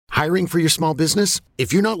Hiring for your small business?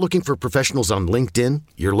 If you're not looking for professionals on LinkedIn,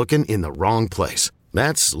 you're looking in the wrong place.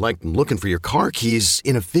 That's like looking for your car keys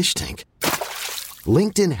in a fish tank.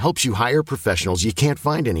 LinkedIn helps you hire professionals you can't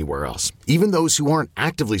find anywhere else, even those who aren't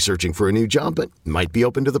actively searching for a new job but might be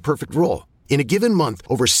open to the perfect role. In a given month,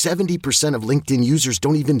 over 70% of LinkedIn users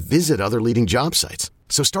don't even visit other leading job sites.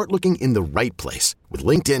 So start looking in the right place. With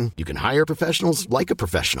LinkedIn, you can hire professionals like a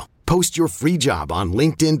professional. Post your free job on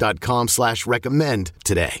linkedin.com/recommend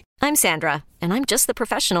today. I'm Sandra, and I'm just the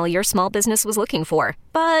professional your small business was looking for.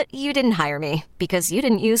 But you didn't hire me because you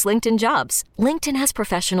didn't use LinkedIn Jobs. LinkedIn has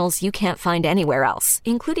professionals you can't find anywhere else,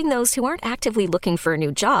 including those who aren't actively looking for a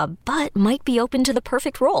new job, but might be open to the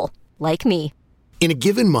perfect role, like me. In a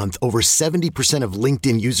given month, over 70% of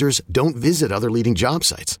LinkedIn users don't visit other leading job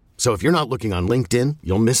sites. So if you're not looking on LinkedIn,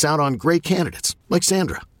 you'll miss out on great candidates like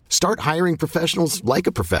Sandra. Start hiring professionals like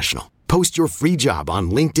a professional. Post your free job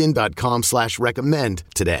on linkedin.com/recommend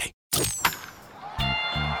today.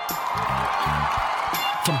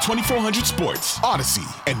 From 2400 Sports, Odyssey,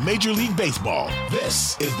 and Major League Baseball,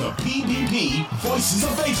 this is the PBP Voices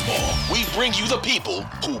of Baseball. We bring you the people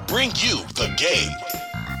who bring you the game.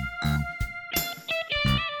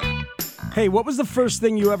 Hey, what was the first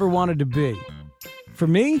thing you ever wanted to be? For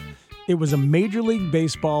me, it was a Major League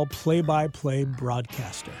Baseball play-by-play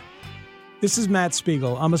broadcaster. This is Matt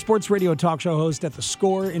Spiegel. I'm a sports radio talk show host at The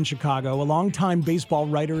Score in Chicago, a longtime baseball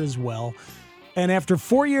writer as well. And after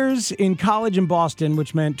 4 years in college in Boston,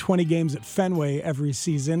 which meant 20 games at Fenway every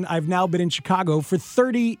season, I've now been in Chicago for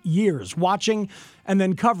 30 years, watching and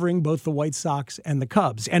then covering both the White Sox and the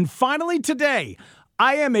Cubs. And finally today,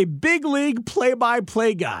 I am a big league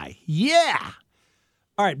play-by-play guy. Yeah!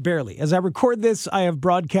 All right, barely. As I record this, I have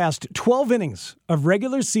broadcast 12 innings of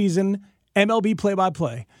regular season MLB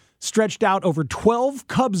play-by-play, stretched out over 12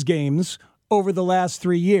 Cubs games over the last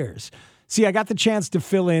 3 years. See, I got the chance to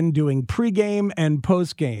fill in doing pregame and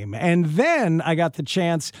postgame, and then I got the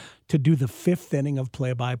chance to do the 5th inning of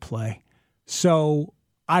play-by-play. So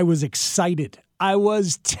I was excited. I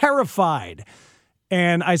was terrified.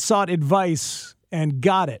 And I sought advice and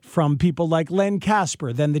got it from people like Len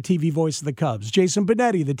Casper, then the TV voice of the Cubs, Jason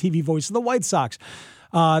Benetti, the TV voice of the White Sox,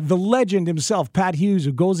 the legend himself, Pat Hughes,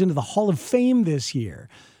 who goes into the Hall of Fame this year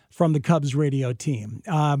from the Cubs radio team,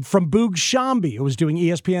 from Boog Shambi, who was doing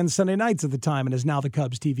ESPN Sunday nights at the time and is now the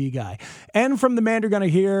Cubs TV guy, and from the man you're going to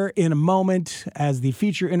hear in a moment as the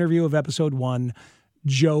feature interview of episode 1,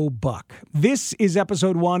 Joe Buck. This is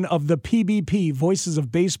episode 1 of the PBP, Voices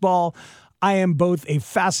of Baseball. I am both a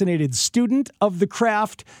fascinated student of the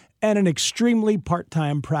craft and an extremely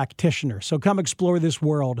part-time practitioner. So come explore this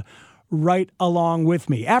world right along with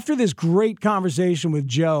me. After this great conversation with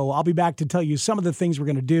Joe, I'll be back to tell you some of the things we're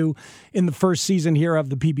going to do in the first season here of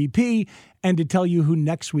the PBP and to tell you who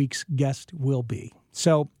next week's guest will be.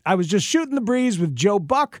 So I was just shooting the breeze with Joe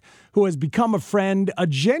Buck, who has become a friend, a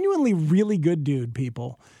genuinely really good dude,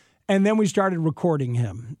 people. And then we started recording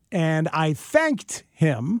him. And I thanked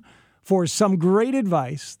him for some great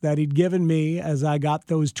advice that he'd given me as I got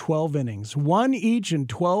those 12 innings, one each in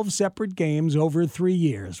 12 separate games over 3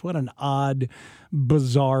 years. What an odd,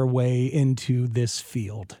 bizarre way into this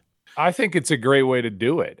field. I think it's a great way to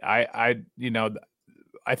do it. I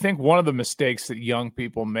think one of the mistakes that young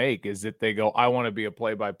people make is that they go, I want to be a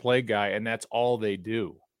play-by-play guy, and that's all they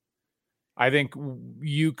do. I think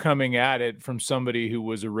you coming at it from somebody who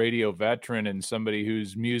was a radio veteran and somebody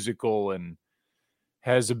who's musical and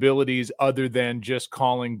has abilities other than just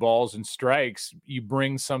calling balls and strikes, you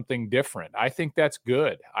bring something different. I think that's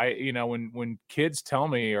good. When kids tell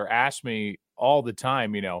me or ask me all the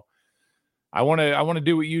time, I want to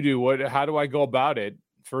do what you do. How do I go about it?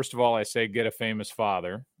 First of all, I say, get a famous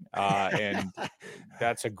father. And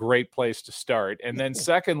that's a great place to start. And then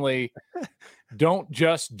secondly, don't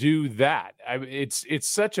just do that. It's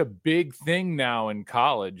such a big thing now in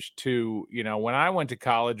college to, when I went to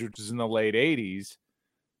college, which was in the late 80s,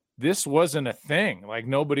 this wasn't a thing. Like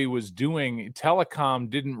nobody was doing,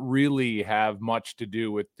 telecom didn't really have much to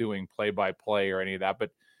do with doing play-by-play or any of that.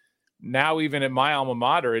 But now even at my alma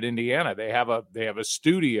mater at Indiana, they have a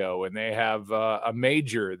studio and they have a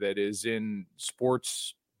major that is in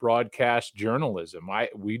sports broadcast journalism.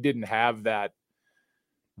 We didn't have that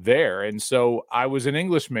there. And so I was an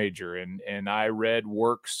English major and I read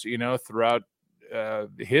works, throughout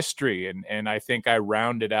history. And I think I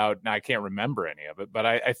rounded out, now I can't remember any of it, but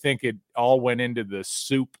I think it all went into the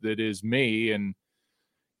soup that is me. And,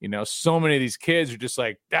 so many of these kids are just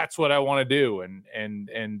like, that's what I want to do.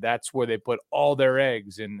 And that's where they put all their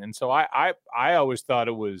eggs. And so I always thought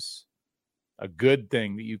it was a good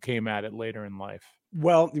thing that you came at it later in life.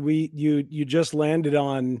 Well, you just landed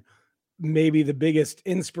on maybe the biggest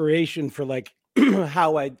inspiration for like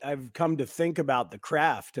how I've come to think about the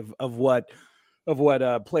craft of what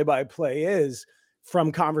play-by-play is,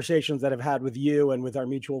 from conversations that I've had with you and with our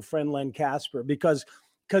mutual friend Len Casper, because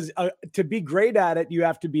to be great at it, you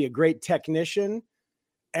have to be a great technician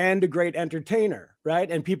and a great entertainer, right?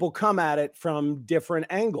 And people come at it from different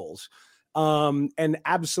angles. And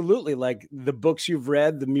absolutely, like the books you've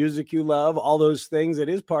read, the music you love, all those things, it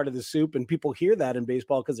is part of the soup. And people hear that in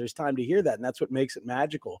baseball because there's time to hear that. And that's what makes it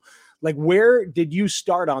magical. Like, where did you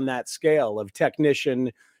start on that scale of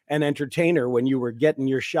technician and entertainer when you were getting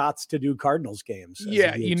your shots to do Cardinals games?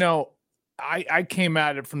 Yeah, I came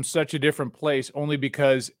at it from such a different place, only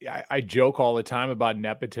because I joke all the time about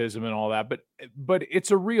nepotism and all that, but it's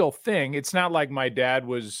a real thing. It's not like my dad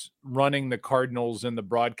was running the Cardinals in the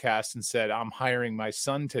broadcast and said, I'm hiring my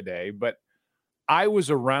son today, but I was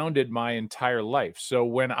around it my entire life. So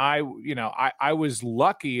when I was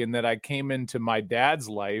lucky in that I came into my dad's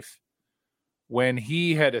life when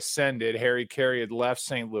he had ascended. Harry Carey had left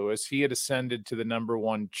St. Louis. He had ascended to the number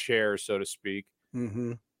one chair, so to speak.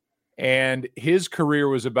 Mm-hmm. And his career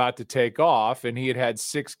was about to take off, and he had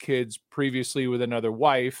 6 kids previously with another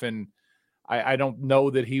wife. And I don't know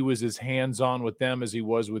that he was as hands-on with them as he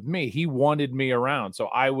was with me. He wanted me around. So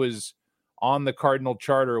I was on the Cardinal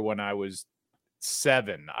charter when I was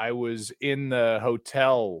 7. I was in the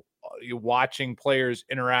hotel watching players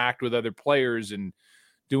interact with other players and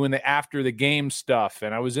doing the after the game stuff.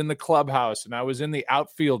 And I was in the clubhouse, and I was in the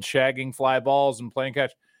outfield shagging fly balls and playing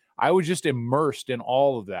catch. I was just immersed in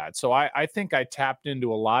all of that. So I think I tapped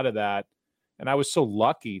into a lot of that, and I was so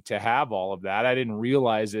lucky to have all of that. I didn't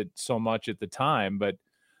realize it so much at the time, but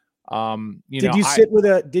did you sit with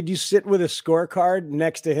a scorecard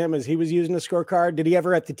next to him as he was using a scorecard? Did he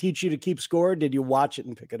ever have to teach you to keep score? Did you watch it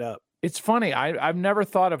and pick it up? It's funny. I've never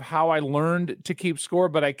thought of how I learned to keep score,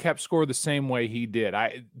 but I kept score the same way he did.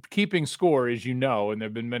 Keeping score, as you know, and there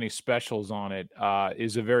have been many specials on it,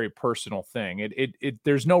 is a very personal thing.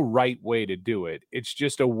 There's no right way to do it. It's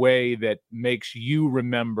just a way that makes you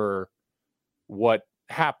remember what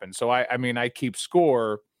happened. So I keep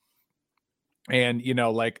score. And,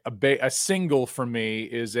 like a single for me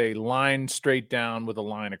is a line straight down with a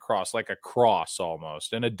line across, like a cross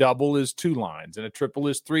almost. And a double is 2 lines, and a triple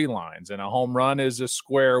is 3 lines, and a home run is a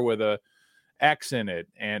square with a X in it.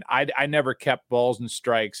 And I never kept balls and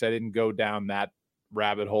strikes. I didn't go down that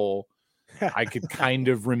rabbit hole. I could kind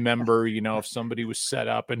of remember, if somebody was set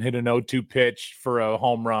up and hit an 0-2 pitch for a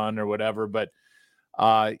home run or whatever. But,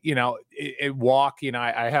 I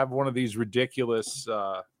have one of these ridiculous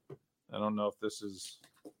I don't know if this is,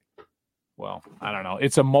 I don't know.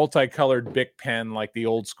 It's a multicolored Bic pen, like the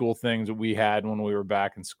old school things that we had when we were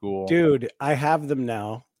back in school. Dude, I have them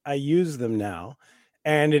now. I use them now.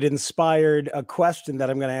 And it inspired a question that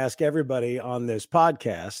I'm going to ask everybody on this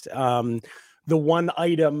podcast. The one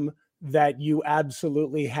item that you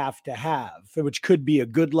absolutely have to have, which could be a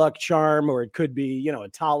good luck charm, or it could be, a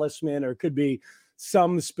talisman, or it could be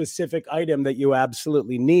some specific item that you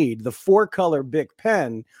absolutely need. The 4-color Bic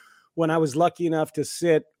pen, when I was lucky enough to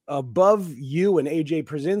sit above you and AJ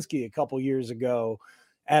Przinsky a couple years ago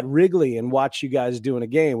at Wrigley and watch you guys doing a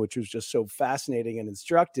game, which was just so fascinating and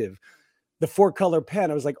instructive. The 4-color pen,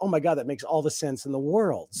 I was like, oh my God, that makes all the sense in the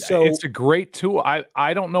world. So it's a great tool.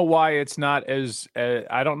 I don't know why it's not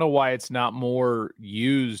I don't know why it's not more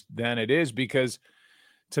used than it is, because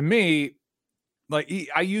to me, like,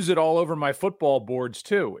 I use it all over my football boards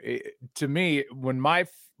too. To me, when my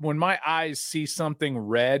eyes see something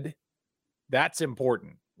red, that's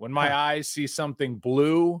important. When my eyes see something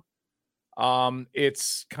blue,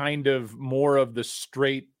 it's kind of more of the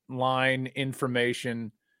straight line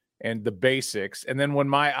information and the basics. And then when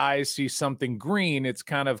my eyes see something green, it's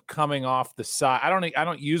kind of coming off the side. I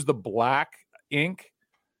don't use the black ink.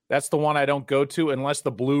 That's the one I don't go to unless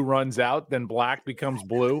the blue runs out. Then black becomes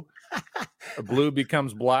blue, or blue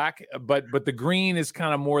becomes black. But the green is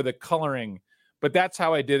kind of more the coloring. But that's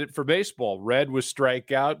how I did it for baseball. Red was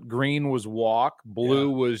strikeout, green was walk, blue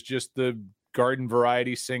was just the garden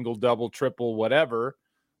variety, single, double, triple, whatever,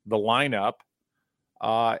 the lineup.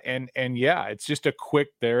 It's just a quick,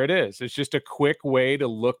 there it is. It's just a quick way to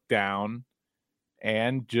look down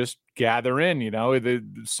and just gather in, the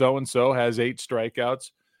so-and-so has 8 strikeouts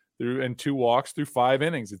and 2 walks through 5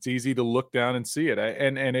 innings. It's easy to look down and see it.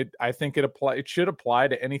 I think it should apply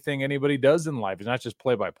to anything anybody does in life. It's not just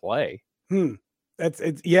play by play. You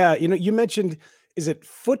mentioned, is it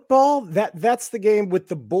football? That's the game with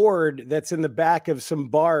the board that's in the back of some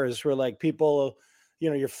bars where, like, people,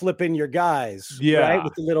 you're flipping your guys, right?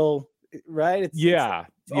 With the little, right?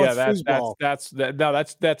 Yeah, foosball. that's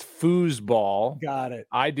foosball. Got it.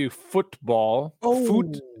 I do football.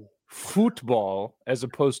 Oh. Football as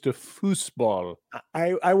opposed to foosball.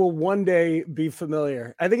 I will one day be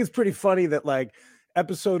familiar. I think it's pretty funny that like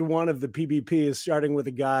episode 1 of the PBP is starting with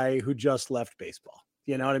a guy who just left baseball.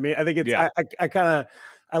 You know what I mean? I think it's Yeah.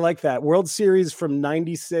 I like that. World Series from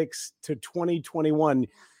 96 to 2021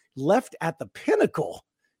 left at the pinnacle.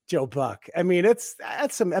 Joe Buck. I mean, that's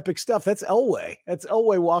some epic stuff. That's Elway. That's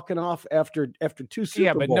Elway walking off after 2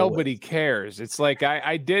 Super Bowl but nobody wins. cares. It's like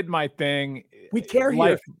I did my thing. We care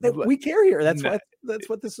here. We care here. That's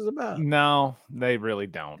what this is about. No, they really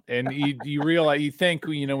don't. And you realize, you think,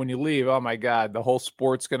 when you leave, oh my God, the whole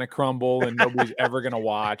sport's going to crumble and nobody's ever going to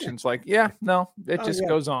watch. And it's like, it just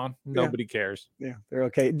goes on. Nobody cares. Yeah, they're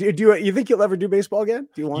okay. Do you think you'll ever do baseball again?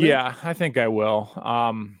 Do you want to? Yeah, I think I will.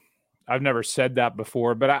 I've never said that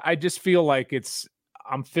before, but I just feel like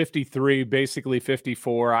I'm 53, basically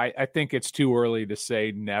 54. I think it's too early to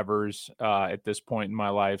say nevers at this point in my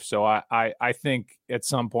life. So I think at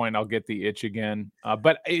some point I'll get the itch again.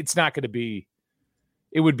 But it's not going to be,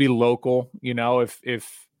 it would be local,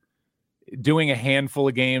 if doing a handful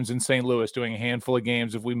of games in St. Louis, doing a handful of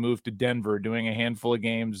games if we move to Denver, doing a handful of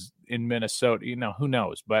games in Minnesota, who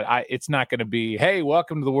knows? But it's not going to be, hey,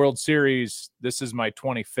 welcome to the World Series. This is my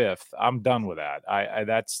 25th. I'm done with that.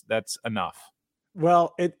 That's enough.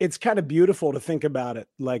 Well, it's kind of beautiful to think about it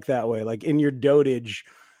like that way, like in your dotage,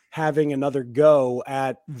 having another go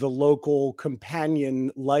at the local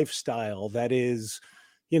companion lifestyle that is,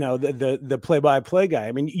 the play-by-play guy.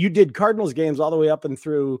 I mean, you did Cardinals games all the way up and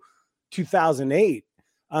through 2008.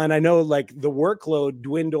 And I know like the workload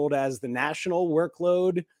dwindled as the national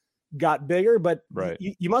workload got bigger, but right.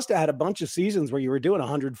 You must have had a bunch of seasons where you were doing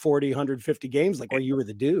 140, 150 games, like where you were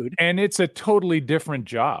the dude. And it's a totally different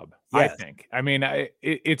job, yes. I think. I mean,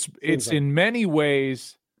 it's in many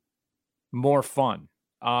ways more fun.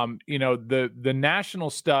 The national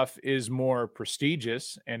stuff is more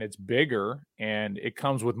prestigious and it's bigger and it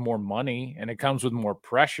comes with more money and it comes with more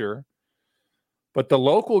pressure. But the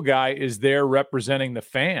local guy is there representing the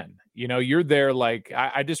fan. You're there like,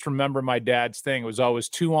 I just remember my dad's thing. It was always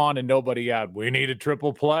 2 on and nobody out. We need a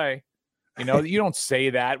triple play. You don't say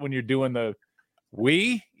that when you're doing the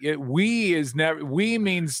we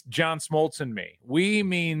means John Smoltz and me. We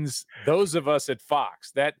means those of us at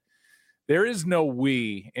Fox. That there is no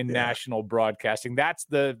we in national broadcasting. That's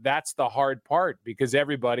the hard part because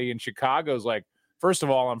everybody in Chicago is like, first of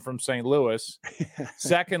all, I'm from St. Louis.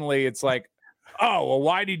 Secondly, it's like, oh, well,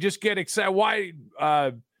 why do you just get excited? Why,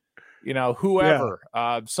 whoever,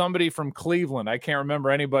 somebody from Cleveland. I can't remember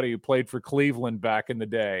anybody who played for Cleveland back in the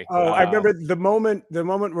day. Oh, I remember the moment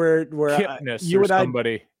where Kipnis you or and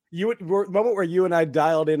somebody. The moment where you and I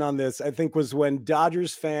dialed in on this, I think was when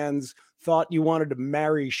Dodgers fans thought you wanted to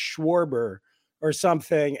marry Schwarber or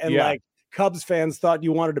something. And like Cubs fans thought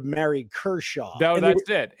you wanted to marry Kershaw. No, that's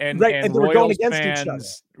it. And they were going against fans, each other.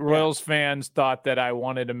 Royals fans thought that I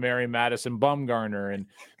wanted to marry Madison Bumgarner. And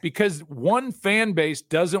because one fan base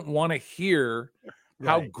doesn't want to hear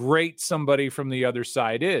how great somebody from the other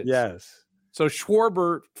side is. Yes. So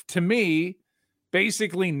Schwarber, to me,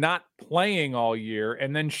 basically not playing all year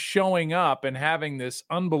and then showing up and having this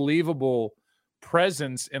unbelievable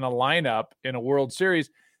presence in a lineup in a World Series,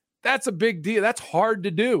 that's a big deal. That's hard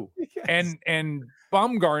to do. Yes. And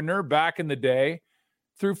Bumgarner back in the day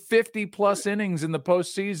threw 50 plus innings in the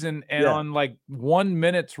postseason and on like 1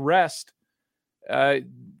 minute's rest,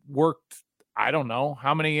 worked. I don't know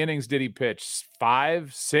how many innings did he pitch?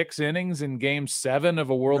 5, 6 innings in Game 7 of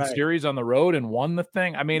a World Series on the road and won the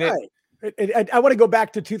thing. I mean, I want to go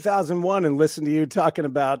back to 2001 and listen to you talking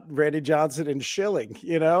about Randy Johnson and Schilling.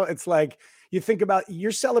 It's like, you think about,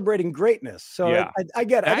 you're celebrating greatness. So I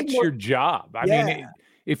get it. That's your job. I mean,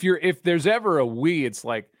 if there's ever a we, it's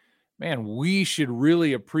like, man, we should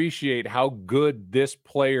really appreciate how good this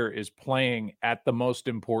player is playing at the most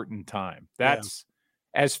important time. That's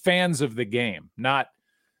as fans of the game, not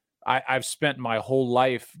I've spent my whole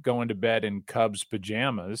life going to bed in Cubs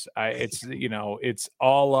pajamas. It's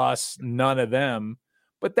all us, none of them.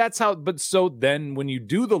 But that's how, so then when you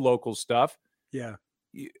do the local stuff,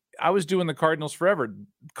 I was doing the Cardinals forever.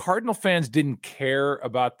 Cardinal fans didn't care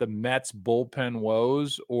about the Mets bullpen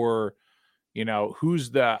woes or,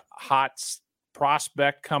 who's the hot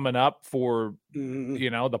prospect coming up for,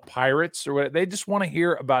 the Pirates or what. They just want to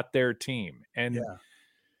hear about their team. And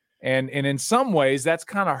in some ways that's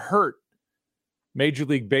kind of hurt Major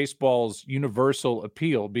League Baseball's universal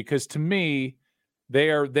appeal, because to me, they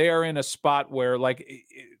are in a spot where, like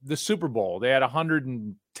the Super Bowl, they had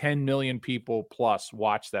 110 million people plus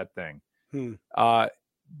watch that thing.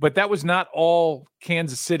 But that was not all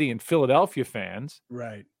Kansas City and Philadelphia fans.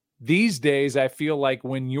 Right. These days, I feel like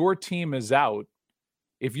when your team is out,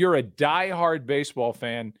 if you're a diehard baseball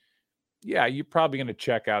fan, yeah, you're probably going to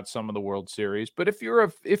check out some of the World Series. But if you're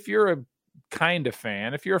a kind of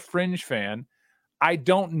fan, if you're a fringe fan, I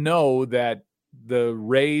don't know that the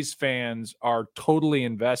Rays fans are totally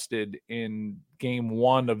invested in game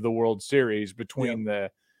 1 of the World Series between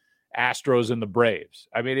the Astros and the Braves.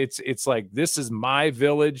 I mean, it's like, this is my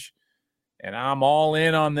village and I'm all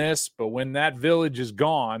in on this, but when that village is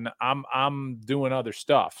gone, I'm doing other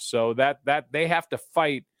stuff. So that they have to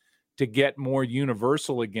fight to get more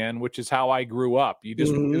universal again, which is how I grew up. You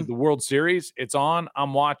just the World Series, it's on,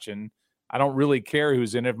 I'm watching. I don't really care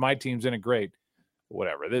who's in it. If my team's in it, great.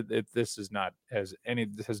 Whatever. This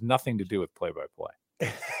has nothing to do with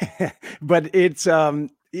play-by-play. But it's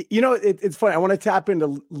it's funny. I want to tap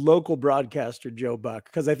into local broadcaster Joe Buck,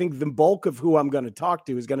 because I think the bulk of who I'm going to talk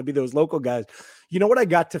to is going to be those local guys. You know what I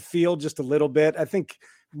got to feel just a little bit? I think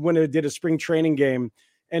when I did a spring training game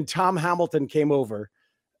and Tom Hamilton came over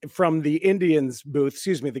from the Indians booth,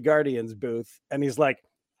 the Guardians booth, and he's like,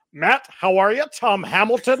 "Matt, how are you, Tom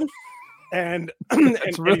Hamilton?" And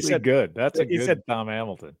that's really said, good. That's a good Tom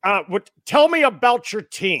Hamilton. Tell me about your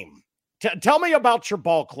team. Tell me about your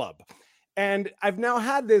ball club. And I've now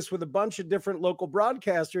had this with a bunch of different local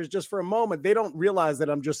broadcasters just for a moment. They don't realize that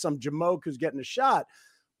I'm just some jamoke who's getting a shot.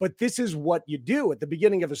 But this is what you do. At the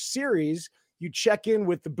beginning of a series, you check in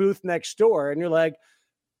with the booth next door and you're like,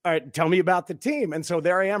 all right, tell me about the team. And so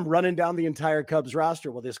there I am running down the entire Cubs roster.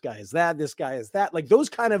 Well, this guy is that, this guy is that. Like those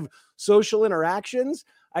kind of social interactions.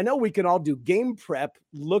 I know we can all do game prep,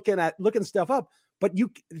 looking stuff up, but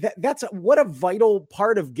that's what a vital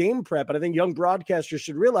part of game prep. And I think young broadcasters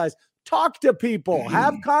should realize, talk to people,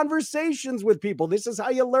 have conversations with people. This is how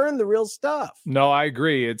you learn the real stuff. No, I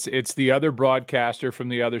agree. It's the other broadcaster from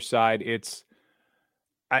the other side.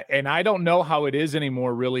 And I don't know how it is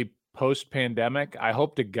anymore, really, post-pandemic. I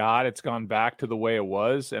hope to God it's gone back to the way it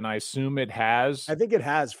was, and I assume it has. I think it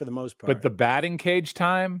has for the most part. But the batting cage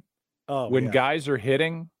time, when guys are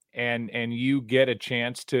hitting and you get a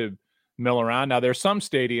chance to mill around. Now, there's some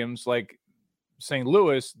stadiums like St.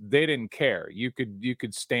 Louis, they didn't care. You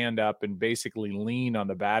could stand up and basically lean on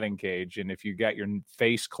the batting cage, and if you got your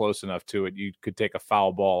face close enough to it, you could take a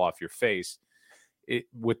foul ball off your face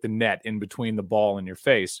with the net in between the ball and your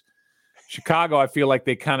face. Chicago, I feel like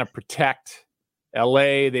they kind of protect.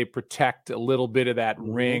 LA, they protect a little bit of that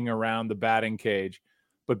ring around the batting cage.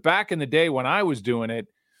 But back in the day when I was doing it,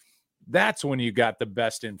 that's when you got the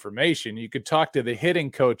best information. You could talk to the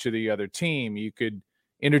hitting coach of the other team. You could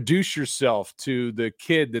introduce yourself to the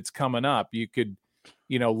kid that's coming up. You could,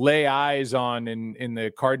 lay eyes on, in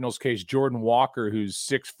the Cardinals case, Jordan Walker, who's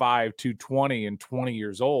 6'5", 220 and 20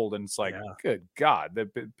 years old. And it's like, good God,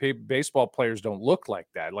 the baseball players don't look like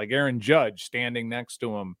that. Like Aaron Judge standing next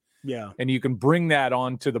to him. Yeah. And you can bring that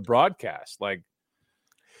on to the broadcast. Like,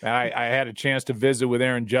 I had a chance to visit with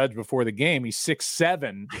Aaron Judge before the game. He's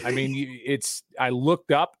 6'7". I mean, I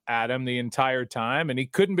looked up at him the entire time, and he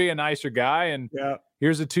couldn't be a nicer guy. And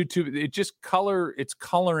here's a 2-2. It's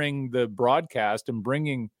coloring the broadcast and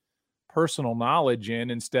bringing personal knowledge in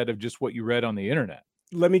instead of just what you read on the internet.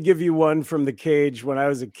 Let me give you one from the cage. When I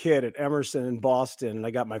was a kid at Emerson in Boston, and I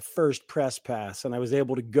got my first press pass, and I was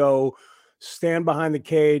able to go stand behind the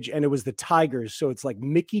cage, and it was the Tigers. So it's like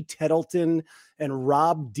Mickey Tettleton and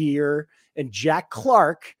Rob Deere, and Jack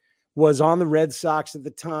Clark was on the Red Sox at the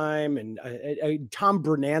time, and Tom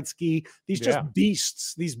Bernansky,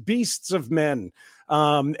 these beasts of men.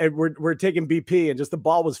 And we're taking BP, and just the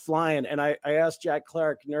ball was flying. And I asked Jack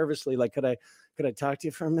Clark nervously, like, could I talk to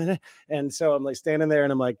you for a minute? And so I'm like standing there,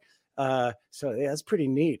 and I'm like, so yeah, that's pretty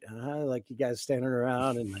neat. Like you guys standing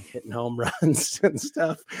around and like hitting home runs and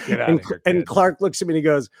stuff. And Clark looks at me and he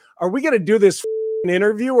goes, "Are we going to do this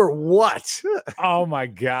interview or what?" Oh my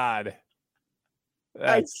God.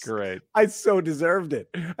 That's great. I so deserved it.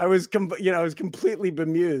 I was completely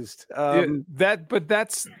bemused. I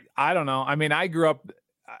don't know. I mean, I grew up,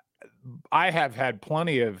 I have had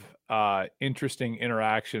plenty of interesting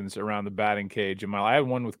interactions around the batting cage in my life. I had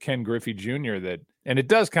one with Ken Griffey Jr. and it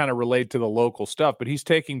does kind of relate to the local stuff, but he's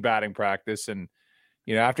taking batting practice, and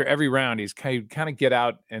after every round, he's kind of get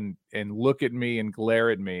out and look at me and glare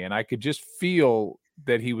at me, and I could just feel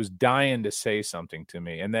that he was dying to say something to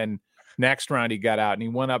me. And then next round, he got out and he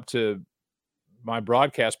went up to my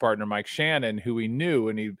broadcast partner, Mike Shannon, who he knew,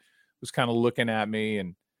 and he was kind of looking at me,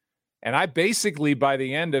 and I basically, by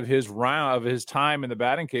the end of his time in the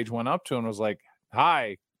batting cage, went up to him and was like,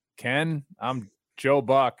 "Hi, Ken, I'm Joe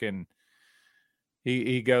Buck." And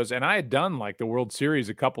He goes, and I had done like the World Series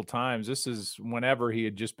a couple times. This is whenever he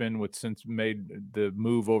had just been since made the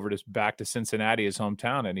move over to back to Cincinnati, his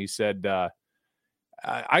hometown. And he said,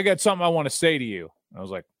 I got something I want to say to you. I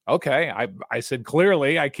was like, okay. I said,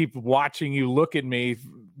 clearly, I keep watching you look at me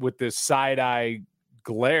with this side eye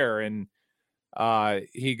glare. And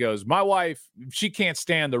he goes, my wife, she can't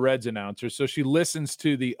stand the Reds announcer, so she listens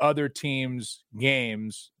to the other team's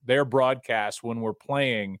games, their broadcasts when we're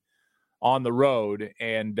playing on the road.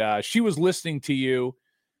 And she was listening to you,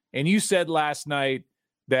 and you said last night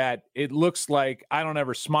that it looks like I don't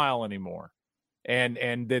ever smile anymore. And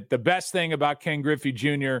that the best thing about Ken Griffey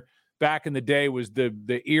Jr. back in the day was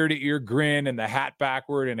the ear-to-ear grin and the hat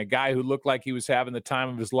backward and a guy who looked like he was having the time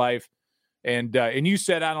of his life. And you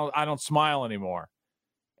said, I don't smile anymore.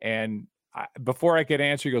 And before I could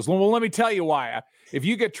answer, he goes, well, let me tell you why. If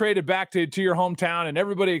you get traded back to your hometown and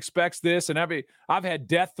everybody expects this, and I've had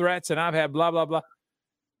death threats and I've had blah, blah, blah.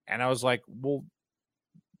 And I was like, well,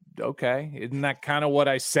 okay. Isn't that kind of what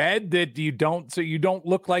I said? That you don't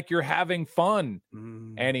look like you're having fun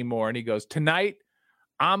anymore. And he goes, tonight,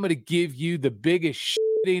 I'm going to give you the biggest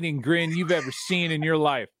shit-eating grin you've ever seen in your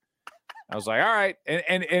life. I was like, all right.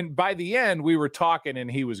 And by the end, we were talking and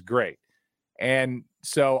he was great. And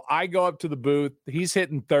so I go up to the booth. He's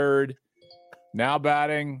hitting third. Now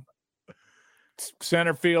batting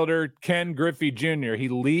center fielder Ken Griffey Jr. He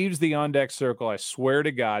leaves the on-deck circle, I swear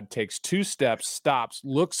to God, takes 2 steps, stops,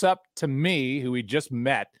 looks up to me, who he just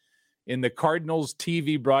met in the Cardinals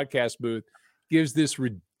TV broadcast booth, gives this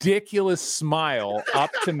ridiculous smile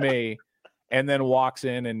up to me, and then walks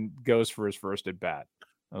in and goes for his first at bat.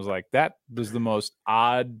 I was like, that was the most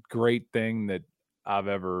odd, great thing that I've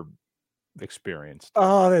ever experienced.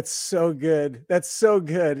 Oh, that's so good. That's so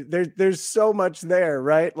good. There's so much there,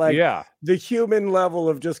 right? Like the human level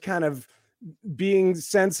of just kind of being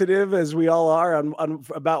sensitive, as we all are on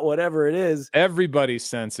about whatever it is. Everybody's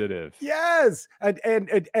sensitive. Yes.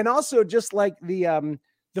 And also just like the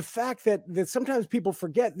fact that sometimes people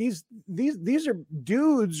forget these are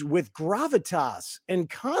dudes with gravitas and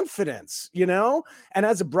confidence, and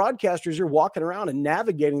as a broadcaster, as you're walking around and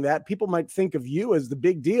navigating that, people might think of you as the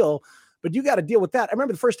big deal, but you got to deal with that. I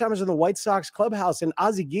remember the first time I was in the White Sox clubhouse and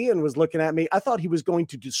Ozzie Guillen was looking at me. I thought he was going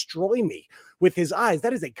to destroy me with his eyes.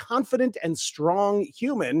 That is a confident and strong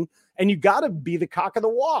human, and you got to be the cock of the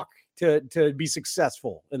walk to be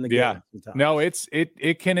successful in the game. Yeah, no,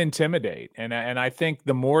 it can intimidate. And I think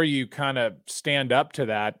the more you kind of stand up to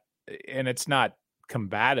that, and it's not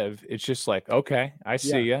combative, it's just like, okay, I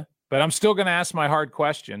see you, but I'm still going to ask my hard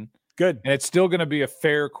question. Good. And it's still going to be a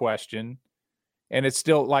fair question. And it's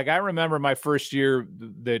still like, I remember my first year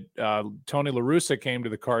that Tony La Russa came to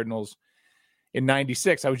the Cardinals in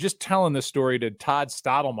 96. I was just telling this story to Todd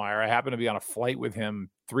Stottlemyre. I happened to be on a flight with him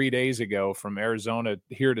 3 days ago from Arizona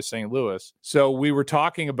here to St. Louis. So we were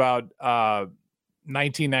talking about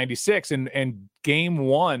 1996 and game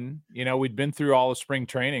one, we'd been through all of spring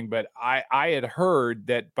training, but I had heard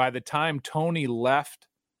that by the time Tony left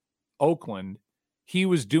Oakland, he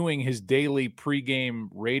was doing his daily pregame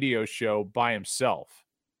radio show by himself.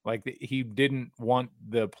 Like he didn't want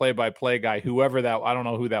the play-by-play guy, whoever that, I don't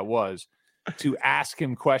know who that was, to ask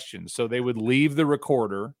him questions. So they would leave the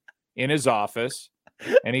recorder in his office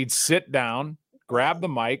and he'd sit down, grab the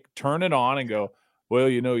mic, turn it on and go, well,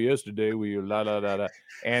 yesterday we la, la, la, la.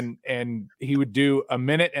 And he would do a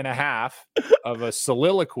minute and a half of a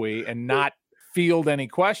soliloquy and not field any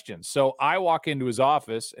questions. So I walk into his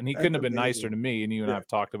office and he couldn't have been nicer to me. And you and I have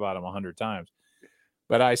talked about him 100 times.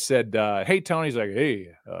 But I said, hey, Tony's like,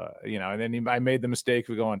 hey, and then I made the mistake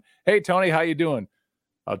of going, hey, Tony, how you doing?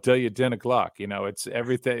 I'll tell you at 10 o'clock. It's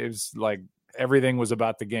everything. It was like everything was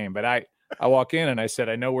about the game. But I walk in and I said,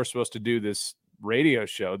 I know we're supposed to do this radio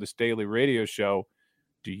show, this daily radio show.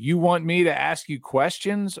 Do you want me to ask you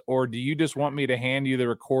questions or do you just want me to hand you the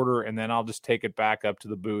recorder and then I'll just take it back up to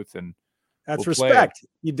the booth and that's respect.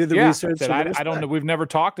 You did the research. I don't know. We've never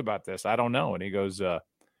talked about this. I don't know. And he goes,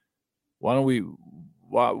 why don't we,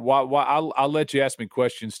 I'll let you ask me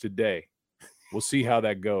questions today. We'll see how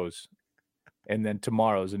that goes. And then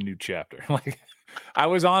tomorrow's a new chapter. Like I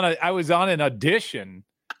was on an audition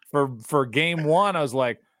for game one. I was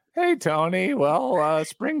like, hey, Tony, well,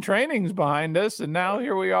 spring training's behind us. And now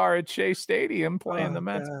here we are at Shea Stadium playing the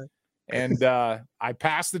Mets. God. And I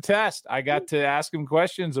passed the test. I got to ask him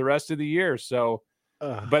questions the rest of the year. So,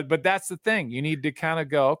 but that's the thing. You need to kind of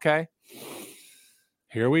go, okay,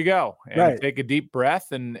 here we go, and take a deep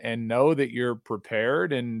breath and know that you're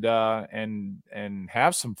prepared and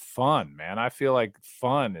have some fun, man. I feel like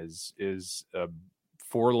fun is a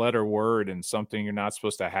 4-letter word and something you're not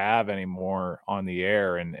supposed to have anymore on the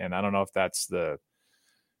air. And I don't know if that's the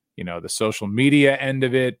the social media end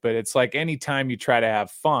of it. But it's like anytime you try to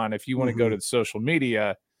have fun, if you want to go to the social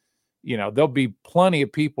media, there'll be plenty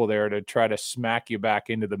of people there to try to smack you back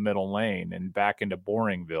into the middle lane and back into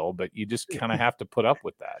Boringville, but you just kind of have to put up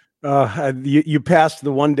with that. You passed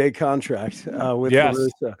the 1-day contract with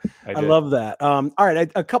Larissa. I love that. All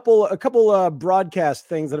right, a couple broadcast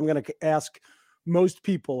things that I'm going to ask most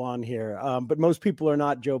people on here, but most people are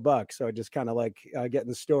not Joe Buck, so I just kind of like getting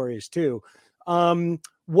the stories too.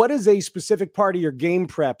 What is a specific part of your game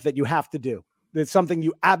prep that you have to do? That's something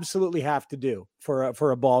you absolutely have to do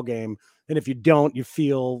for a ball game. And if you don't, you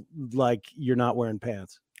feel like you're not wearing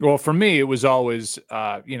pants. Well, for me, it was always,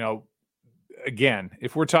 again,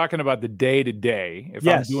 if we're talking about the day to day, if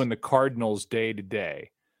I'm doing the Cardinals day to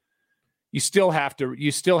day, you still have to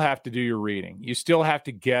do your reading. You still have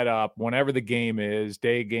to get up whenever the game is,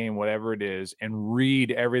 day game, whatever it is, and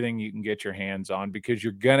read everything you can get your hands on, because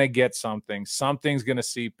you're going to get something's going to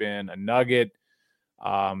seep in, a nugget.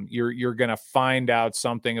 You're going to find out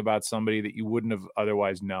something about somebody that you wouldn't have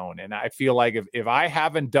otherwise known. And I feel like if I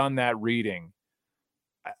haven't done that reading,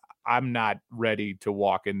 I'm not ready to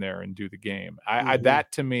walk in there and do the game.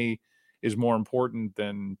 That to me is more important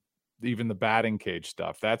than even the batting cage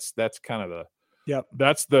stuff. That's kind of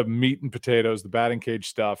that's the meat and potatoes, the batting cage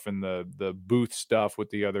stuff, and the booth stuff with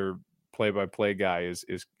the other play-by-play guy is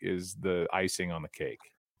the icing on the cake.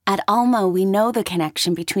 At Alma, we know the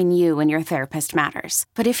connection between you and your therapist matters.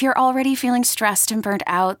 But if you're already feeling stressed and burnt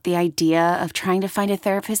out, the idea of trying to find a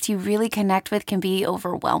therapist you really connect with can be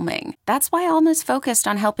overwhelming. That's why Alma's focused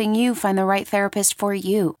on helping you find the right therapist for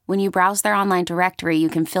you. When you browse their online directory, you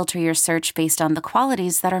can filter your search based on the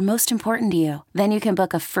qualities that are most important to you. Then you can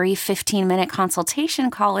book a free 15-minute consultation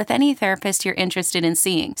call with any therapist you're interested in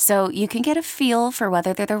seeing, so you can get a feel for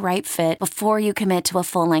whether they're the right fit before you commit to a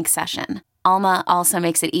full-length session. Alma also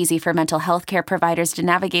makes it easy for mental health care providers to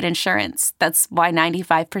navigate insurance. That's why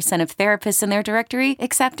 95% of therapists in their directory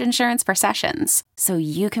accept insurance per sessions, so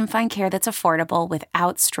you can find care that's affordable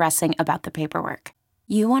without stressing about the paperwork.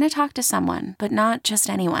 You want to talk to someone, but not just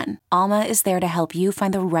anyone. Alma is there to help you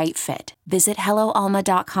find the right fit. Visit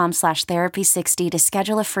helloalma.com/therapy60 to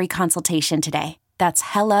schedule a free consultation today. That's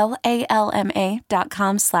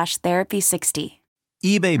helloalma.com/therapy60.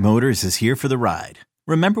 eBay Motors is here for the ride.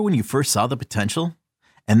 Remember when you first saw the potential?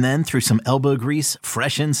 And then through some elbow grease,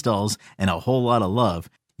 fresh installs, and a whole lot of love,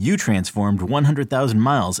 you transformed 100,000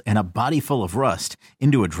 miles and a body full of rust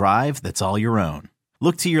into a drive that's all your own.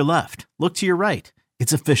 Look to your left. Look to your right.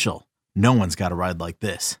 It's official. No one's got a ride like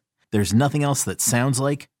this. There's nothing else that sounds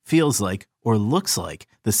like, feels like, or looks like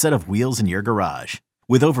the set of wheels in your garage.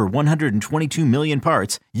 With over 122 million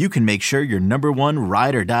parts, you can make sure your number one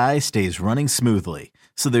ride or die stays running smoothly,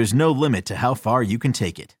 so there's no limit to how far you can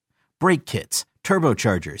take it. Brake kits,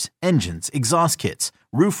 turbochargers, engines, exhaust kits,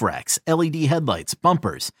 roof racks, LED headlights,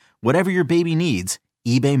 bumpers, whatever your baby needs,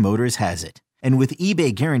 eBay Motors has it. And with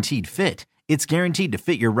eBay Guaranteed Fit, it's guaranteed to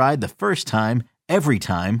fit your ride the first time, every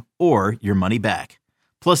time, or your money back.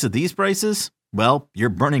 Plus at these prices, well, you're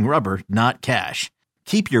burning rubber, not cash.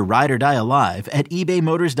 Keep your ride or die alive at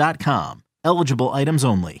ebaymotors.com. Eligible items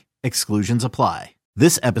only. Exclusions apply.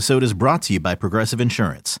 This episode is brought to you by Progressive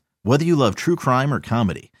Insurance. Whether you love true crime or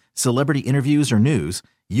comedy, celebrity interviews or news,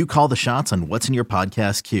 you call the shots on what's in your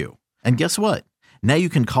podcast queue. And guess what? Now you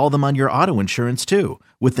can call them on your auto insurance too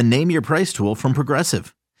with the Name Your Price tool from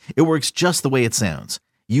Progressive. It works just the way it sounds.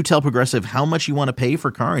 You tell Progressive how much you want to pay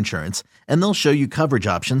for car insurance, and they'll show you coverage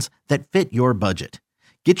options that fit your budget.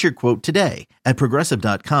 Get your quote today at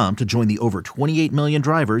Progressive.com to join the over 28 million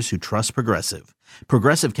drivers who trust Progressive.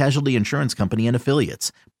 Progressive Casualty Insurance Company and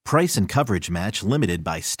Affiliates. Price and coverage match limited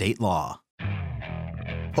by state law.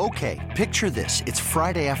 Okay, picture this. It's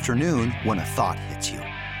Friday afternoon when a thought hits you.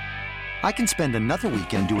 I can spend another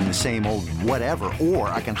weekend doing the same old whatever, or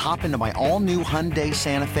I can hop into my all-new Hyundai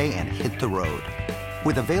Santa Fe and hit the road.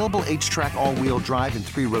 With available H-Track all-wheel drive and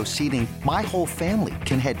 3-row seating, my whole family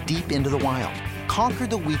can head deep into the wild. Conquer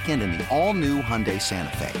the weekend in the all-new Hyundai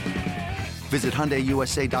Santa Fe. Visit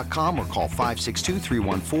HyundaiUSA.com or call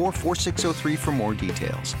 562-314-4603 for more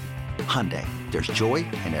details. Hyundai, there's joy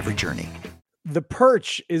in every journey. The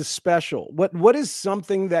perch is special. What is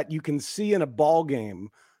something that you can see in a ball game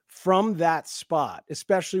from that spot,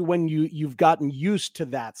 especially when you've gotten used to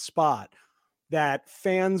that spot, that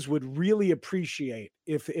fans would really appreciate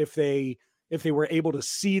if they were able to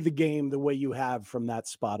see the game the way you have from that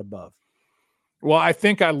spot above? Well, I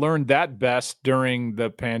think I learned that best during the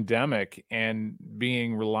pandemic and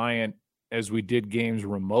being reliant as we did games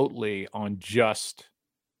remotely on just,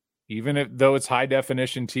 though it's high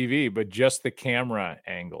definition TV, but just the camera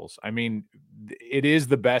angles. I mean, it is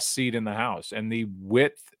the best seat in the house, and the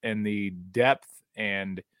width and the depth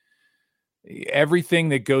and everything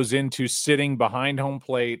that goes into sitting behind home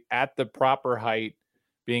plate at the proper height,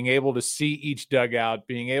 being able to see each dugout,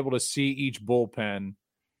 being able to see each bullpen,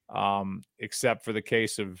 except for the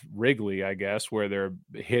case of Wrigley, I guess, where they're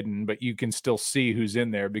hidden, but you can still see who's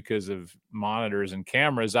in there because of monitors and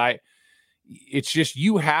cameras. It's just,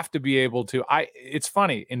 you have to be able to, it's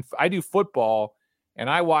funny. And I do football and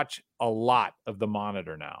I watch a lot of the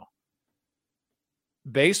monitor now.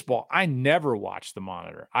 Baseball, I never watch the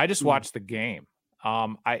monitor. I just watch the game.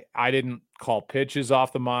 I didn't call pitches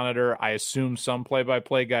off the monitor. I assume some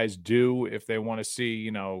play-by-play guys do if they want to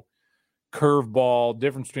see, curveball,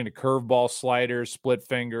 difference between a curveball, slider, split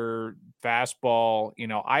finger, fastball.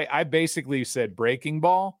 I basically said breaking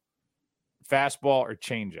ball, fastball, or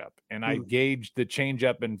changeup. And I gauged the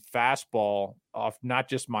changeup and fastball off not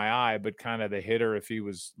just my eye, but kind of the hitter, if he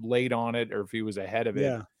was late on it or if he was ahead of it.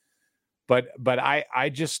 Yeah. But I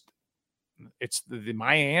just,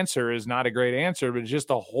 my answer is not a great answer, but it's just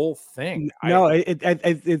a whole thing. No,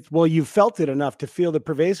 well, you felt it enough to feel the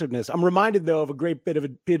pervasiveness. I'm reminded though of a great bit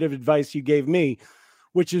of advice you gave me,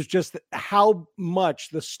 which is just how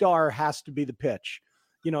much the star has to be the pitch.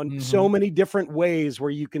 So many different ways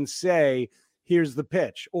where you can say, here's the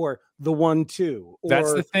pitch or the 1-2.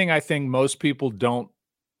 That's the thing I think most people don't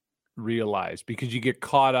realize, because you get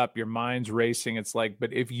caught up, your mind's racing. It's like,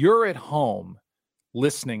 but if you're at home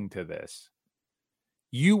listening to this,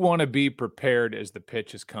 you want to be prepared as the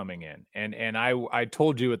pitch is coming in. And I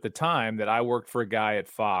told you at the time that I worked for a guy at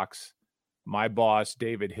Fox, my boss,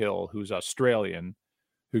 David Hill, who's Australian,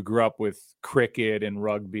 who grew up with cricket and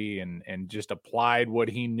rugby and just applied what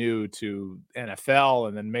he knew to NFL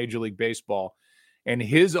and then Major League Baseball. And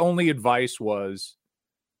his only advice was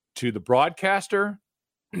to the broadcaster,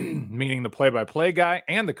 meaning the play-by-play guy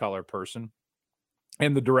and the color person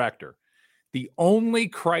and the director, the only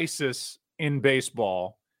crisis in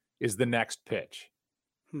baseball is the next pitch.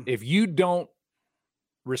 If you don't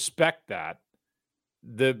respect that,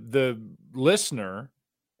 the listener,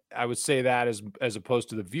 I would say that as opposed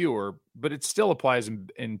to the viewer, but it still applies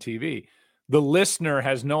in TV. The listener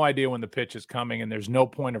has no idea when the pitch is coming and there's no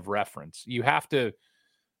point of reference. You have to,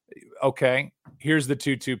 okay, here's the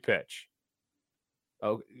 2-2 pitch.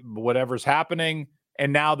 Oh, whatever's happening,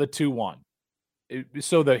 and now the 2-1.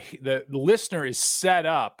 So the listener is set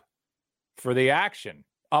up for the action,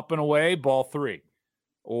 up and away, ball 3,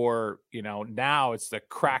 or now it's the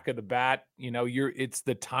crack of the bat. It's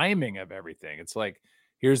the timing of everything. It's like,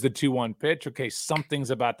 here's the 2-1 pitch. Okay, something's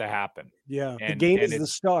about to happen. Yeah, the game is the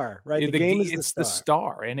star, right? The game is the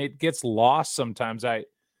star, and it gets lost sometimes. I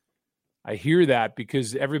hear that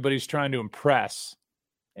because everybody's trying to impress,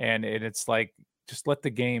 and it's like, just let the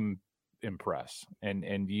game impress,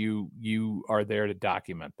 and you are there to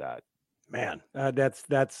document that. Man,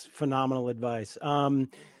 that's phenomenal advice.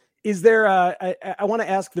 Is there I want to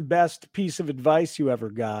ask the best piece of advice you ever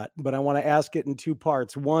got, but I want to ask it in two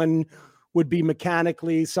parts. One would be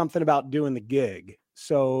mechanically something about doing the gig.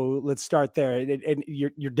 So let's start there. And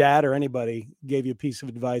your dad or anybody gave you a piece of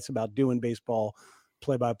advice about doing baseball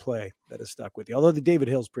play-by-play that has stuck with you, although the David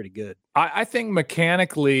Hill's pretty good. I think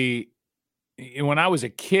mechanically, when I was a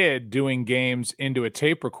kid doing games into a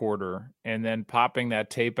tape recorder and then popping that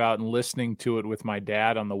tape out and listening to it with my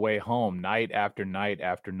dad on the way home night after night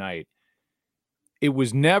after night, it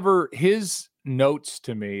was never, his notes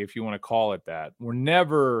to me, if you want to call it that, were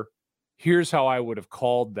never, here's how I would have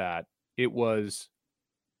called that. It was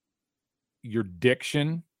your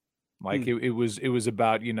diction. Like it was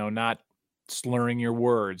about, not slurring your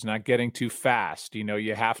words, not getting too fast.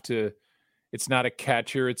 You have to, it's not a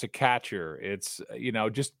catcher, it's a catcher. It's,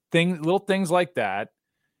 just little things like that.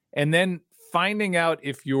 And then finding out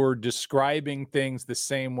if you're describing things the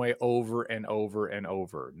same way over and over and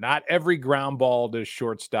over. Not every ground ball to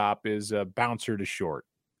shortstop is a bouncer to short.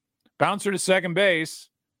 Bouncer to second base,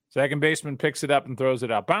 second baseman picks it up and throws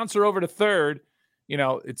it out. Bouncer over to third,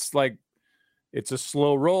 it's like, it's a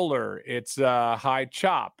slow roller, it's a high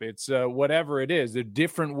chop, it's whatever it is. There are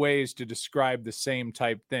different ways to describe the same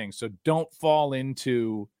type thing. So don't fall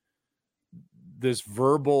into this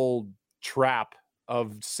verbal trap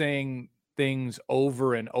of saying things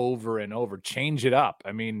over and over and over. Change it up.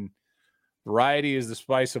 I mean, variety is the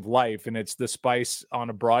spice of life, and it's the spice on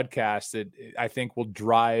a broadcast that I think will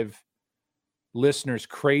drive listeners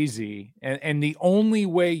crazy. And the only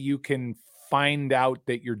way you can find out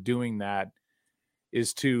that you're doing that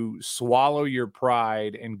is to swallow your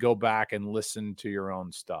pride and go back and listen to your own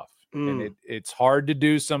stuff. And it's hard to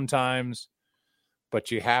do sometimes, but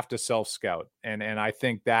you have to self-scout. And I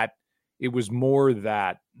think that it was more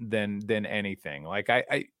that than anything. Like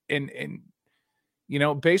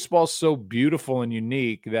baseball's so beautiful and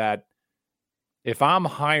unique that if I'm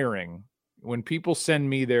hiring, when people send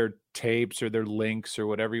me their tapes or their links or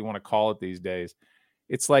whatever you want to call it these days,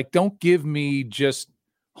 it's like, don't give me just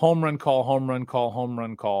home run call, home run call, home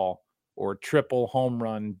run call, or triple home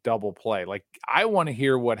run double play. Like, I want to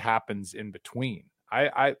hear what happens in between.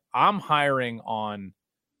 I'm hiring on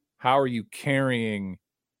how are you carrying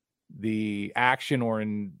the action, or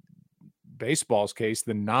in baseball's case,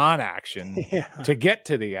 the non-action to get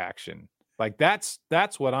to the action. Like, that's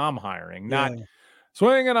what I'm hiring, not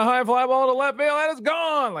swinging a high fly ball to left field and it's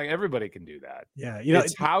gone. Like, everybody can do that. Yeah.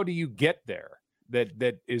 It's how do you get there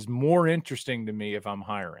that is more interesting to me if I'm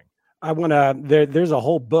hiring. I want to, there's a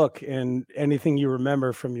whole book and anything you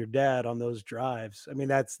remember from your dad on those drives. I mean,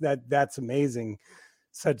 that's amazing.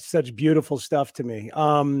 Such beautiful stuff to me.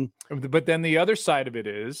 But then the other side of it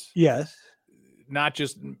is, yes, not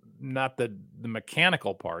the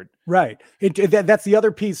mechanical part. Right. That's the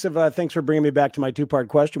other piece of, thanks for bringing me back to my 2-part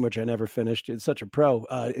question, which I never finished. It's such a pro,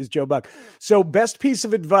 is Joe Buck. So best piece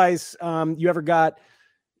of advice you ever got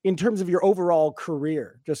in terms of your overall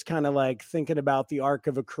career, just kind of like thinking about the arc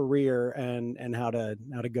of a career and how to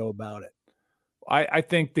go about it. I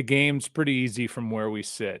think the game's pretty easy from where we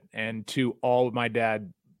sit, and to all my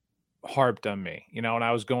dad harped on me, when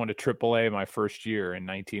I was going to AAA my first year in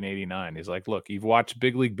 1989, he's like, look, you've watched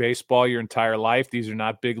big league baseball your entire life. These are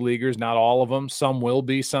not big leaguers, not all of them. Some will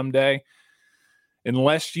be someday.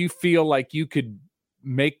 Unless you feel like you could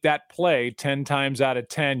make that play 10 times out of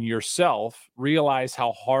 10 yourself, realize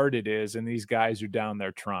how hard it is. And these guys are down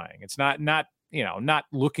there trying. It's not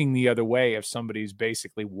looking the other way if somebody's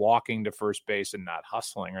basically walking to first base and not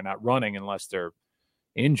hustling or not running unless they're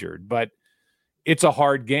injured. But it's a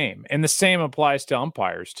hard game. And the same applies to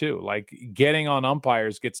umpires too. Like, getting on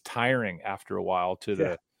umpires gets tiring after a while to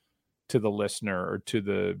the listener or to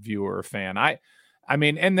the viewer or fan. I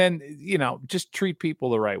mean, and then, just treat people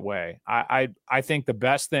the right way. I think the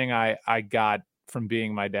best thing I got from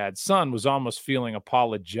being my dad's son was almost feeling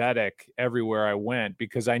apologetic everywhere I went,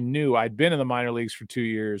 because I knew I'd been in the minor leagues for 2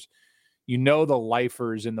 years. The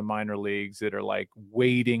lifers in the minor leagues that are like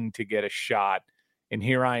waiting to get a shot. And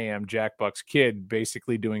here I am, Jack Buck's kid,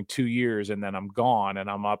 basically doing 2 years, and then I'm gone and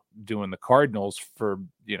I'm up doing the Cardinals for,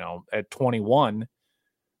 at 21.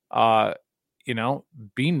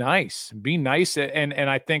 Be nice. And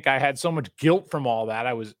I think I had so much guilt from all that.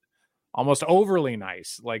 I was almost overly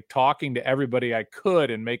nice, like talking to everybody I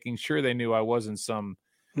could and making sure they knew I wasn't some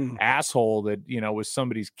asshole that, was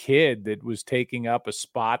somebody's kid that was taking up a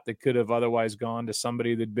spot that could have otherwise gone to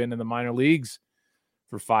somebody that'd been in the minor leagues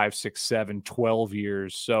for 5, 6, 7, 12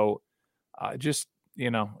 years. So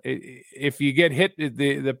if you get hit,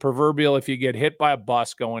 the proverbial, if you get hit by a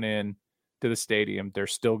bus going in to the stadium, they're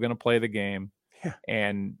still going to play the game,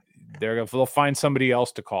 and they'll find somebody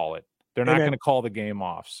else to call it. They're not going to call the game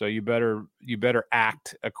off. So you better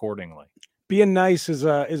act accordingly. Being nice is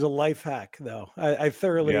a life hack, though. I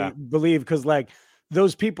thoroughly believe, because like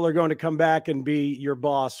those people are going to come back and be your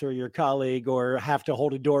boss or your colleague or have to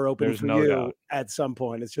hold a door open for you doubt. At some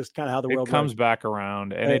point. It's just kind of how the world comes works. Back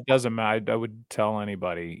around, and it doesn't matter. I would tell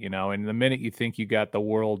anybody, and the minute you think you got the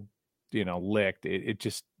world, licked, it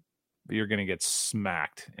just, you're going to get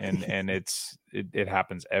smacked, and it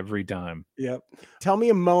happens every time. Yep. Tell me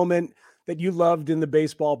a moment that you loved in the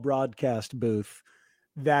baseball broadcast booth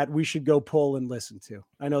that we should go pull and listen to.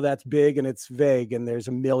 I know that's big and it's vague and there's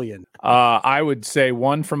a million. I would say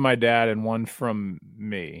one from my dad and one from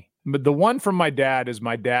me. But the one from my dad is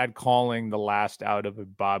my dad calling the last out of a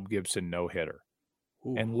Bob Gibson no-hitter.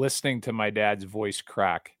 Ooh. And listening to my dad's voice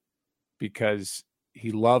crack, because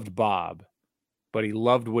he loved Bob, but he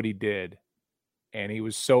loved what he did, and he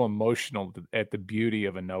was so emotional at the beauty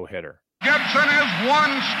of a no-hitter. Gibson is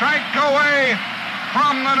one strike away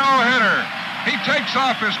from the no-hitter. He takes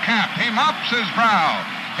off his cap. He mops his brow.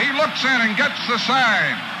 He looks in and gets the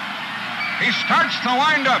sign. He starts the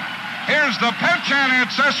windup. Here's the pitch, and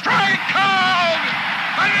it's a strike called.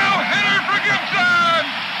 A no-hitter for Gibson.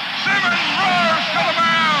 Simmons roars to the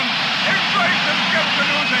mound. Embraces Gibson,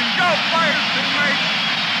 who's engulfed by his teammates,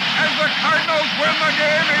 as the Cardinals win the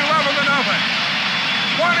game 11-0.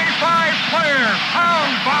 25 players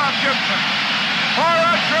pound Bob Gibson for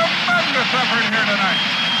a tremendous effort here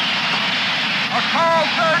tonight. A call,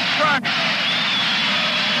 third strike.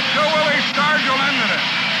 To Willie Stargell ended it.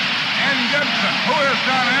 And Gibson, who has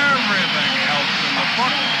done everything else in the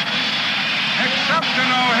book except a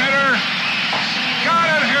no-hitter, got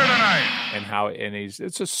it here tonight. And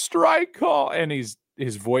it's a strike call, and his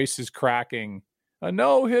voice is cracking. a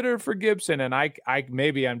no-hitter for Gibson. And I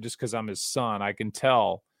maybe I'm just because I'm his son, I can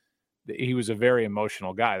tell that he was a very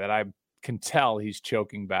emotional guy, that I can tell he's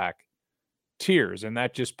choking back tears. And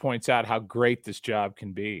that just points out how great this job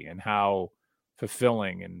can be and how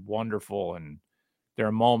fulfilling and wonderful. And there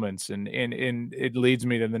are moments, and it leads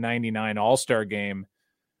me to the 99 All-Star game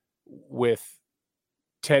with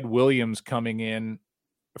Ted Williams coming in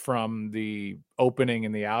from the opening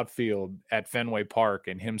in the outfield at Fenway Park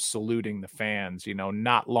and him saluting the fans,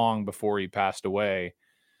 not long before he passed away.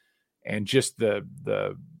 And just the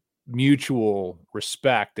mutual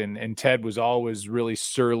respect. And Ted was always really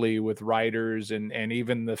surly with writers and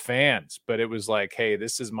even the fans, but it was like, hey,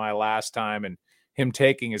 this is my last time, and him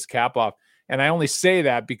taking his cap off. And I only say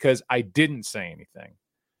that because I didn't say anything.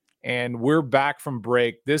 And we're back from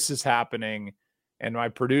break. This is happening. And my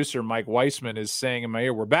producer, Mike Weissman, is saying in my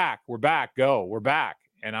ear, we're back, go, we're back.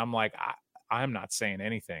 And I'm like, I'm not saying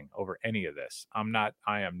anything over any of this. I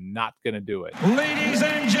am not going to do it. Ladies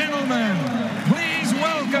and gentlemen, please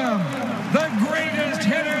welcome the greatest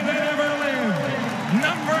hitter that ever lived,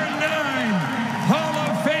 number 9, Hall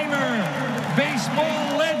of Famer,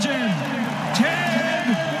 baseball legend, Ted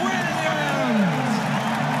Williams.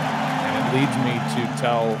 And it leads me to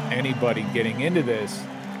tell anybody getting into this,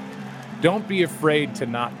 don't be afraid to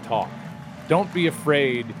not talk. Don't be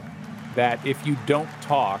afraid that if you don't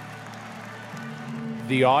talk,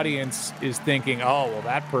 the audience is thinking, oh, well,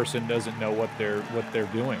 that person doesn't know what they're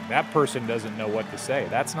doing. That person doesn't know what to say.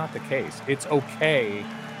 That's not the case. It's okay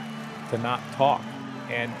to not talk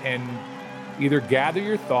and either gather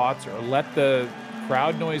your thoughts or let the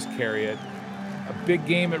crowd noise carry it. A big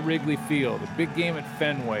game at Wrigley Field, a big game at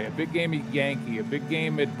Fenway, a big game at Yankee, a big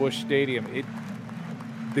game at Busch Stadium.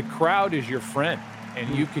 The crowd is your friend,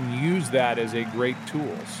 and you can use that as a great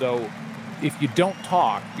tool. So if you don't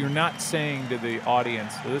talk, you're not saying to the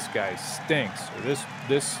audience, this guy stinks, or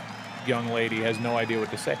this young lady has no idea what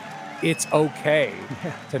to say. It's okay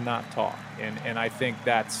to not talk. And I think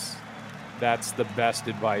that's the best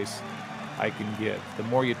advice I can give. The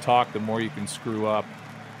more you talk, the more you can screw up.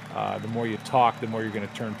 The more you talk, the more you're going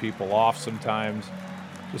to turn people off sometimes.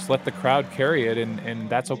 Just let the crowd carry it, and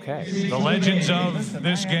that's okay. The legends of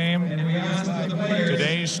this game,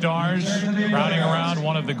 today's stars, crowding around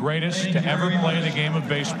one of the greatest to ever play the game of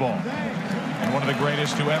baseball and one of the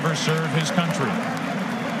greatest to ever serve his country.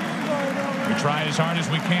 We try as hard as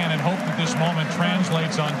we can and hope that this moment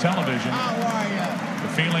translates on television.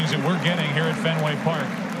 The feelings that we're getting here at Fenway Park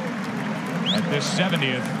at this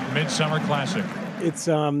 70th Midsummer Classic.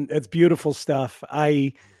 It's beautiful stuff.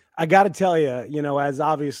 I got to tell you, as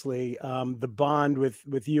obviously the bond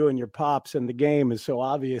with you and your pops and the game is so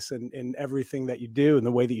obvious in everything that you do and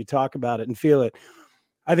the way that you talk about it and feel it.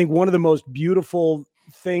 I think one of the most beautiful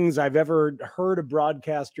things I've ever heard a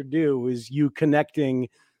broadcaster do is you connecting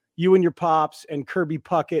you and your pops and Kirby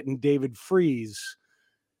Puckett and David Freese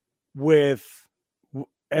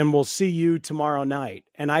and we'll see you tomorrow night.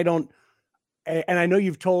 And I know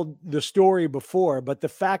you've told the story before, but the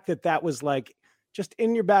fact that was like, just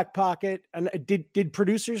in your back pocket. And did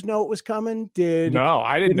producers know it was coming? No,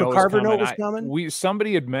 I didn't know McCarver know it it was coming.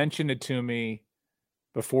 Somebody had mentioned it to me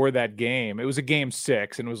before that game. It was a game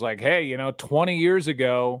 6, and it was like, hey, 20 years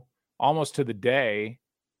ago, almost to the day,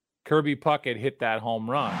 Kirby Puckett hit that home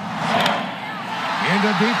run.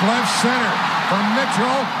 Into deep left center from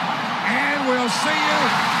Mitchell, and we'll see you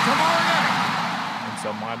tomorrow night. And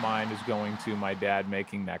so my mind is going to my dad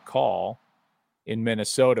making that call in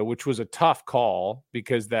Minnesota, which was a tough call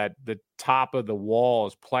because the top of the wall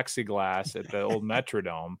is plexiglass at the old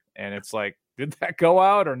Metrodome. And it's like, did that go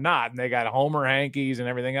out or not? And they got Homer hankies and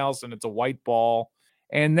everything else, and it's a white ball.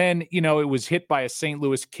 And then, it was hit by a St.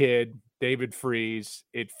 Louis kid, David Freese.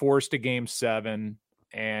 It forced a game 7,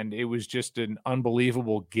 and it was just an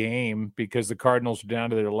unbelievable game because the Cardinals were down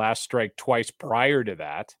to their last strike twice prior to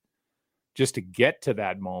that, just to get to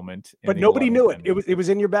that moment. But nobody knew it. It was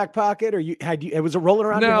in your back pocket, or it was rolling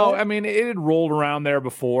around? No, I mean, it had rolled around there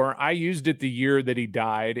before. I used it the year that he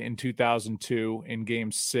died in 2002 in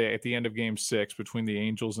game 6, at the end of game 6 between the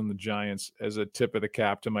Angels and the Giants, as a tip of the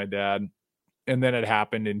cap to my dad. And then it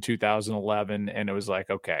happened in 2011, and it was like,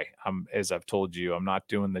 okay, as I've told you, I'm not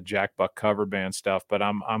doing the Jack Buck cover band stuff, but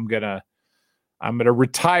I'm gonna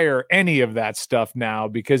retire any of that stuff now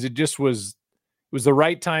because it was the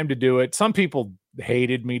right time to do it. Some people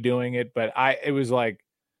hated me doing it, but it was like,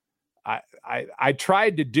 I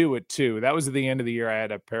tried to do it too. That was at the end of the year. I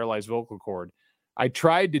had a paralyzed vocal cord. I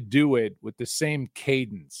tried to do it with the same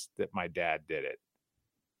cadence that my dad did it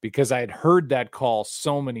because I had heard that call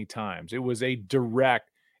so many times. It was it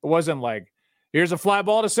wasn't like, here's a fly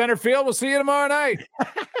ball to center field. We'll see you tomorrow night.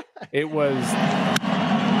 It was.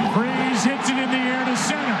 Freeze hits it in the air to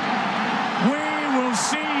center. We will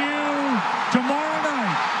see you tomorrow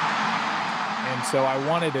night. And so I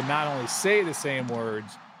wanted to not only say the same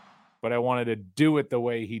words, but I wanted to do it the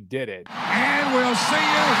way he did it. And we'll see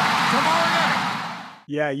you tomorrow night.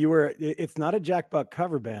 Yeah, it's not a Jack Buck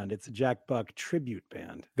cover band. It's a Jack Buck tribute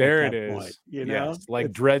band. There it is. Point, you know? Yes,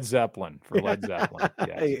 like Dred Zeppelin for Led Zeppelin.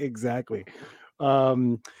 Yes. Exactly.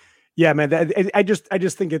 Yeah, man, I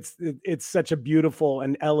just think it's such a beautiful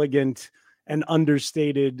and elegant and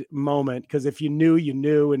understated moment, because if you knew, you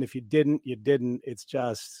knew, and if you didn't, you didn't. It's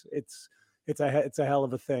a hell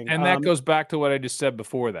of a thing. And that goes back to what I just said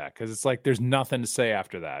before that, because it's like there's nothing to say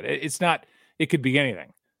after that. It's not, it could be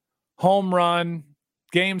anything. Home run,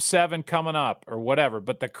 Game 7 coming up or whatever.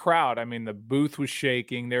 But the crowd, I mean, the booth was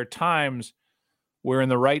shaking. There are times where in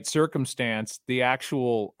the right circumstance, the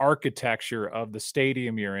actual architecture of the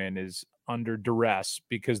stadium you're in is under duress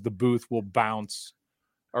because the booth will bounce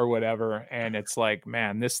or whatever. And it's like,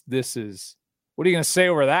 man, this is, what are you going to say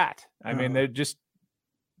over that? I mean, they just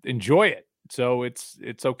enjoy it. So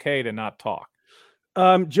it's okay to not talk.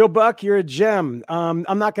 Joe Buck, you're a gem.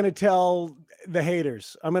 I'm not going to tell the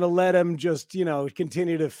haters. I'm going to let them just,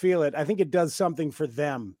 continue to feel it. I think it does something for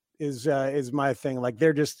them is my thing. Like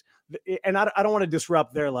they're just, and I don't want to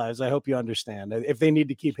disrupt their lives. I hope you understand. If they need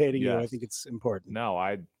to keep hating you, I think it's important.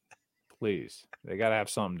 No, please, they got to have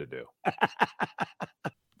something to do.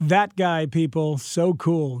 That guy, people, so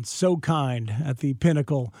cool, so kind at the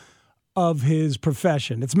pinnacle of his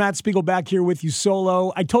profession. It's Matt Spiegel back here with you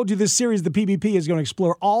solo. I told you this series, the PBP, is going to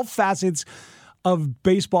explore all facets of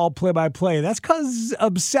baseball play-by-play. That's because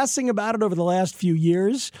obsessing about it over the last few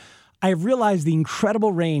years, I have realized the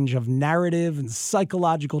incredible range of narrative and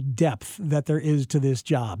psychological depth that there is to this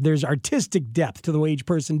job. There's artistic depth to the way each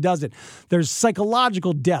person does it. There's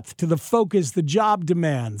psychological depth to the focus the job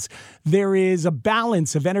demands. There is a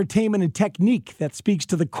balance of entertainment and technique that speaks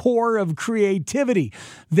to the core of creativity.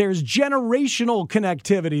 There's generational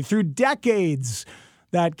connectivity through decades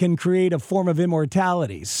that can create a form of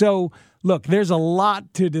immortality. So, look, there's a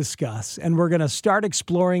lot to discuss, and we're going to start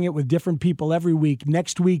exploring it with different people every week.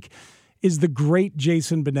 Next week is the great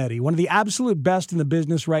Jason Benetti, one of the absolute best in the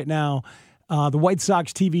business right now, the White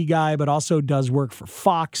Sox TV guy, but also does work for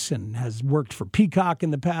Fox and has worked for Peacock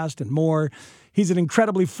in the past and more. He's an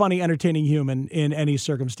incredibly funny, entertaining human in any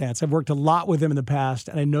circumstance. I've worked a lot with him in the past,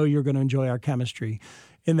 and I know you're going to enjoy our chemistry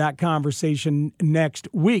in that conversation next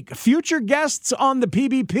week. Future guests on the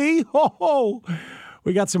PBP? Ho!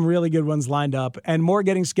 We got some really good ones lined up and more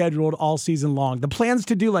getting scheduled all season long. The plan's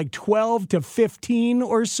to do like 12 to 15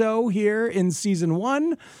 or so here in season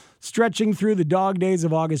 1, stretching through the dog days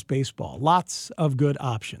of August baseball. Lots of good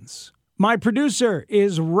options. My producer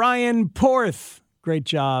is Ryan Porth. Great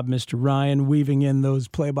job, Mr. Ryan, weaving in those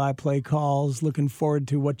play-by-play calls. Looking forward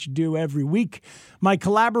to what you do every week. My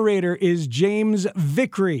collaborator is James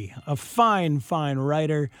Vickery, a fine, fine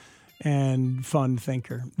writer and fun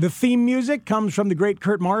thinker. The theme music comes from the great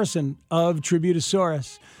Kurt Morrison of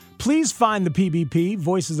Tributosaurus. Please find the PBP,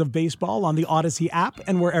 Voices of Baseball, on the Odyssey app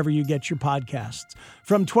and wherever you get your podcasts.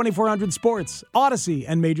 From 2400 Sports, Odyssey,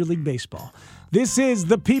 and Major League Baseball. This is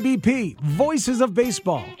the PBP, Voices of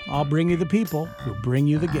Baseball. I'll bring you the people who bring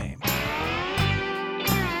you the game.